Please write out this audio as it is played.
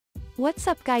What's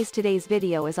up guys, today's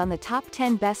video is on the top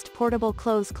 10 best portable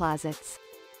clothes closets.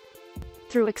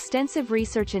 Through extensive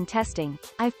research and testing,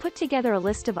 I've put together a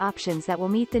list of options that will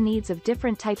meet the needs of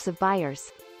different types of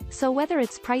buyers. So whether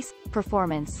it's price,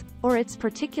 performance, or its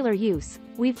particular use,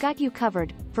 we've got you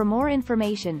covered. For more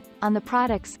information on the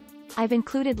products, I've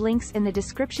included links in the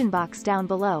description box down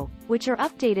below, which are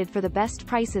updated for the best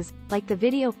prices. Like the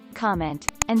video,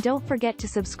 comment, and don't forget to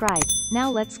subscribe. Now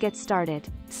let's get started.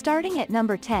 Starting at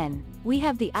number 10, we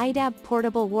have the Idab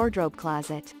Portable Wardrobe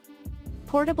Closet.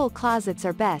 Portable closets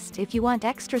are best if you want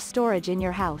extra storage in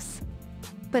your house.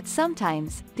 But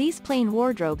sometimes, these plain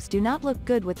wardrobes do not look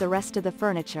good with the rest of the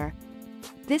furniture.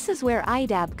 This is where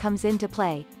Idab comes into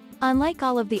play. Unlike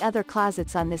all of the other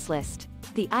closets on this list,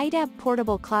 the Idab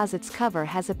Portable Closet's cover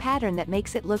has a pattern that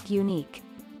makes it look unique.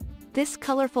 This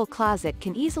colorful closet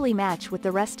can easily match with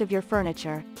the rest of your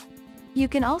furniture. You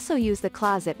can also use the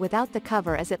closet without the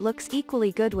cover, as it looks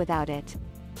equally good without it.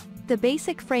 The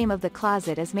basic frame of the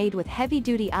closet is made with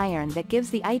heavy-duty iron that gives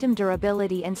the item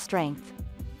durability and strength.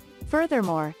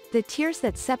 Furthermore, the tiers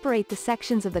that separate the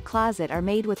sections of the closet are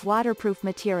made with waterproof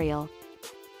material.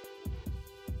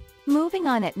 Moving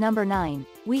on, at number 9,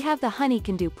 we have the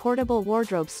Honeycomb Portable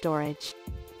Wardrobe Storage.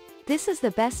 This is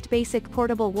the best basic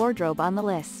portable wardrobe on the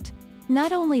list.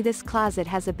 Not only this closet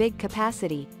has a big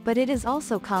capacity, but it is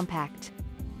also compact.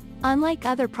 Unlike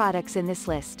other products in this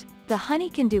list, the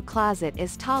Honeycomb closet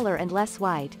is taller and less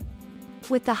wide.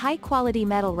 With the high-quality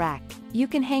metal rack, you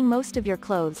can hang most of your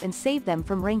clothes and save them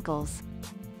from wrinkles.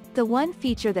 The one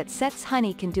feature that sets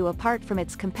Honeycomb apart from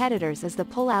its competitors is the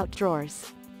pull-out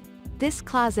drawers. This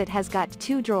closet has got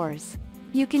 2 drawers.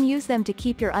 You can use them to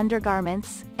keep your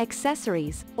undergarments,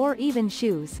 accessories, or even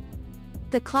shoes.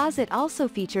 The closet also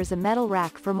features a metal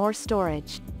rack for more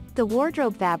storage. The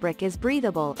wardrobe fabric is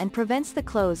breathable and prevents the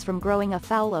clothes from growing a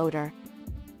foul odor.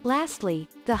 Lastly,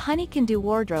 the Honeycomb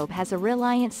wardrobe has a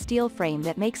reliant steel frame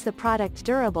that makes the product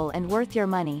durable and worth your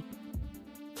money.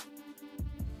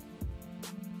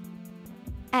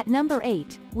 At number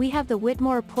 8, we have the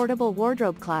Whitmor Portable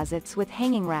Wardrobe Closets with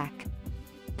Hanging Rack.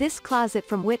 This closet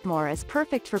from Whitmor is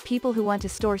perfect for people who want to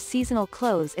store seasonal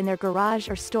clothes in their garage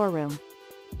or storeroom.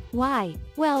 Why?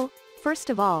 Well, first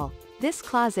of all, this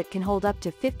closet can hold up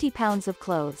to 50 pounds of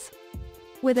clothes.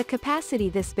 With a capacity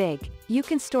this big, you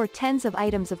can store tens of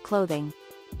items of clothing.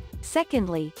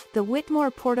 Secondly, the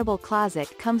Whitmor Portable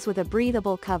Closet comes with a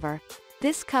breathable cover.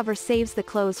 This cover saves the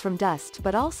clothes from dust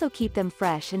but also keep them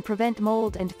fresh and prevent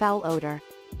mold and foul odor.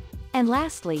 And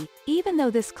lastly, even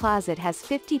though this closet has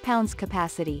 50 pounds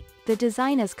capacity, the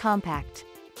design is compact.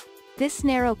 This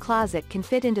narrow closet can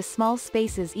fit into small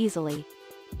spaces easily.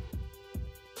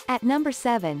 At number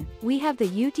 7, we have the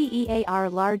UDEAR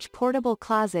Large Portable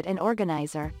Closet and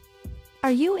Organizer.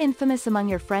 Are you infamous among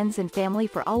your friends and family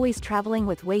for always traveling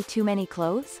with way too many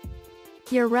clothes?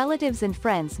 Your relatives and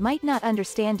friends might not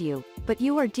understand you, but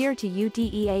you are dear to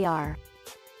UDEAR.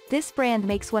 This brand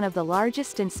makes one of the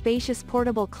largest and spacious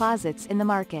portable closets in the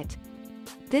market.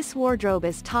 This wardrobe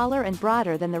is taller and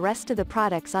broader than the rest of the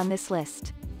products on this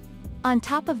list. On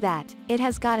top of that, it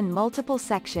has gotten multiple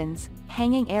sections,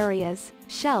 hanging areas,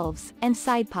 shelves, and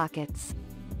side pockets.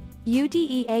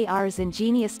 UDEAR's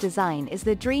ingenious design is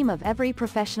the dream of every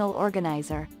professional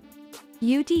organizer.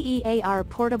 UDEAR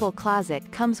Portable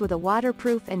Closet comes with a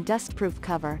waterproof and dustproof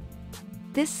cover.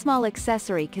 This small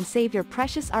accessory can save your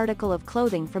precious article of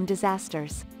clothing from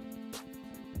disasters.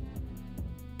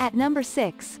 At number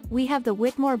 6, we have the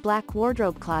Whitmor Black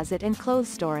Wardrobe Closet and Clothes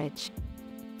Storage.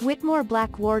 Whitmor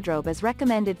Black Wardrobe is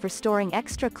recommended for storing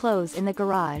extra clothes in the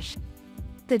garage.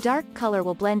 The dark color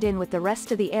will blend in with the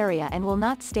rest of the area and will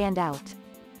not stand out.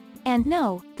 And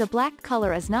no, the black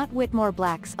color is not Whitmor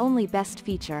Black's only best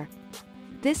feature.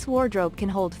 This wardrobe can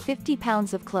hold 50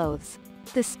 pounds of clothes.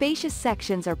 The spacious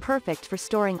sections are perfect for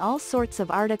storing all sorts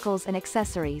of articles and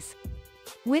accessories.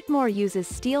 Whitmor uses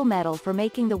steel metal for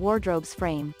making the wardrobe's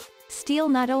frame. Steel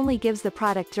not only gives the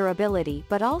product durability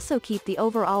but also keep the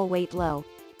overall weight low.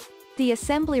 The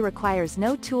assembly requires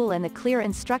no tool and the clear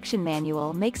instruction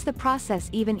manual makes the process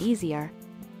even easier.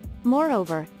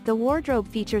 Moreover, the wardrobe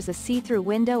features a see-through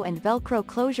window and Velcro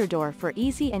closure door for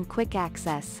easy and quick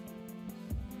access.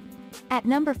 At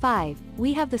number 5,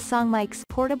 we have the SONGMICS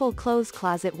Portable Clothes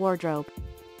Closet Wardrobe.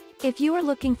 If you are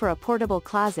looking for a portable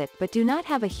closet but do not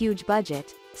have a huge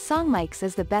budget, SONGMICS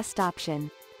is the best option.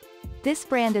 This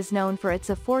brand is known for its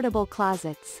affordable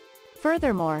closets.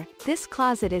 Furthermore, this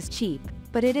closet is cheap,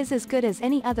 but it is as good as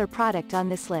any other product on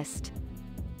this list.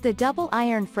 The double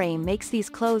iron frame makes these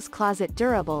clothes closet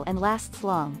durable and lasts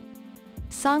long.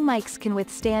 SONGMICS can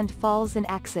withstand falls and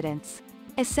accidents.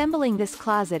 Assembling this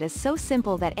closet is so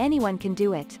simple that anyone can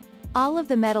do it. All of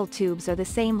the metal tubes are the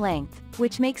same length,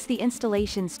 which makes the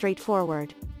installation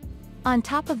straightforward. On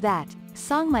top of that,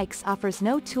 SONGMICS offers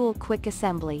no tool quick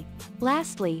assembly.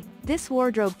 Lastly, this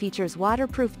wardrobe features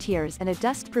waterproof tiers and a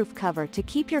dustproof cover to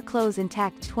keep your clothes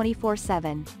intact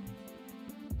 24/7.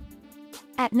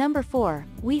 At number 4,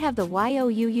 we have the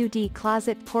UDEAR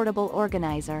Closet Portable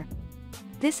Organizer.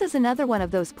 This is another one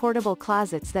of those portable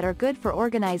closets that are good for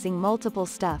organizing multiple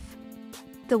stuff.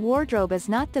 The wardrobe is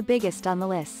not the biggest on the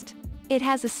list. It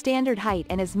has a standard height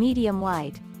and is medium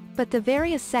wide, but the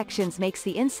various sections makes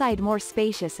the inside more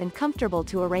spacious and comfortable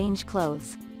to arrange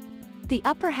clothes. The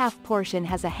upper half portion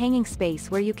has a hanging space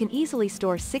where you can easily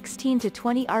store 16 to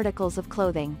 20 articles of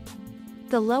clothing.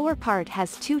 The lower part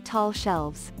has 2 tall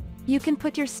shelves. You can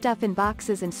put your stuff in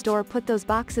boxes and put those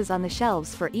boxes on the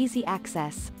shelves for easy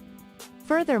access.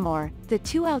 Furthermore, the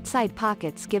 2 outside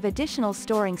pockets give additional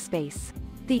storing space.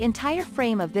 The entire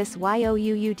frame of this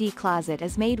UDEAR closet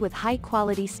is made with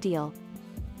high-quality steel.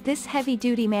 This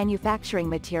heavy-duty manufacturing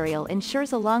material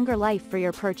ensures a longer life for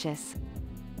your purchase.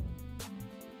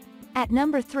 At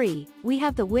number 3, we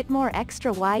have the Whitmor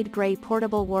Extra Wide Gray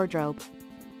Portable Wardrobe.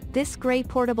 This gray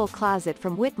portable closet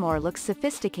from Whitmor looks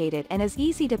sophisticated and is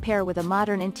easy to pair with a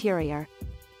modern interior.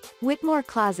 Whitmor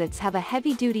closets have a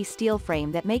heavy-duty steel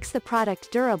frame that makes the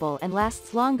product durable and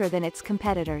lasts longer than its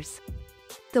competitors.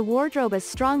 The wardrobe is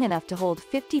strong enough to hold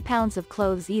 50 pounds of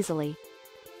clothes easily.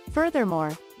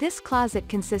 Furthermore, this closet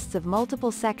consists of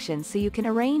multiple sections so you can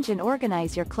arrange and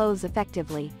organize your clothes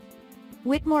effectively.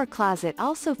 Whitmor closet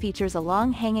also features a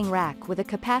long hanging rack with a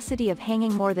capacity of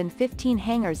hanging more than 15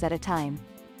 hangers at a time.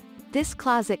 This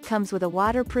closet comes with a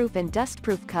waterproof and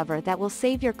dustproof cover that will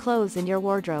save your clothes in your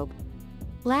wardrobe.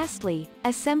 Lastly,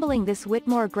 assembling this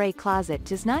Whitmor gray closet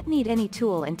does not need any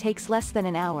tool and takes less than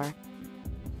an hour.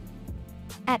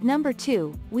 At number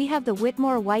 2, we have the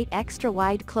Whitmor White Extra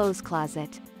Wide Clothes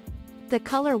Closet. The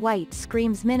color white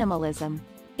screams minimalism.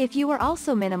 If you are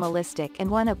also minimalistic and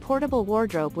want a portable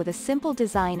wardrobe with a simple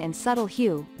design and subtle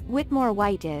hue, Whitmor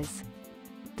White is.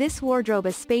 This wardrobe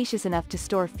is spacious enough to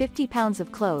store 50 pounds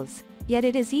of clothes, yet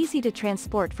it is easy to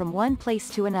transport from one place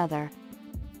to another.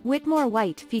 Whitmor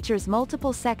White features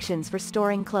multiple sections for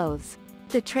storing clothes.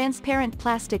 The transparent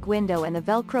plastic window and the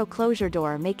Velcro closure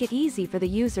door make it easy for the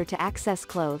user to access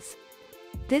clothes.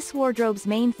 This wardrobe's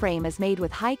main frame is made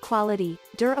with high-quality,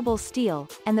 durable steel,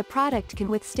 and the product can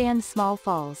withstand small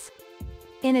falls.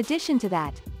 In addition to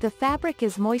that, the fabric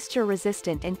is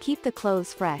moisture-resistant and keep the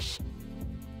clothes fresh.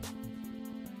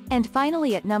 And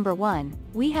finally at number 1,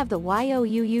 we have the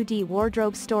UDEAR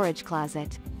Wardrobe Storage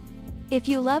Closet. If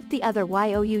you loved the other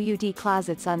UDEAR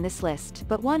closets on this list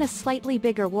but want a slightly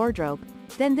bigger wardrobe,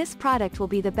 then this product will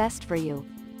be the best for you.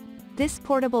 This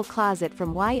portable closet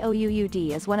from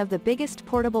UDEAR is one of the biggest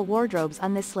portable wardrobes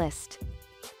on this list.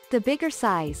 The bigger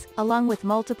size, along with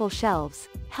multiple shelves,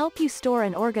 help you store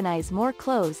and organize more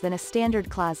clothes than a standard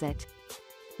closet.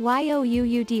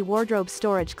 UDEAR Wardrobe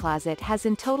Storage Closet has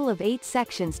in total of 8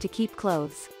 sections to keep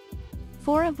clothes.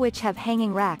 4 of which have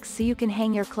hanging racks so you can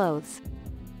hang your clothes.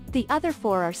 The other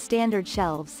 4 are standard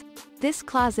shelves. This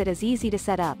closet is easy to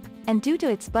set up, and due to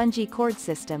its bungee cord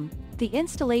system, the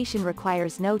installation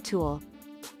requires no tool.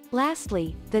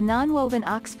 Lastly, the non-woven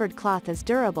Oxford cloth is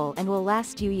durable and will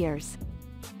last you years.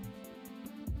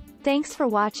 Thanks for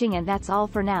watching, and that's all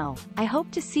for now. I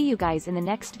hope to see you guys in the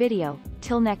next video.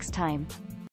 Till next time.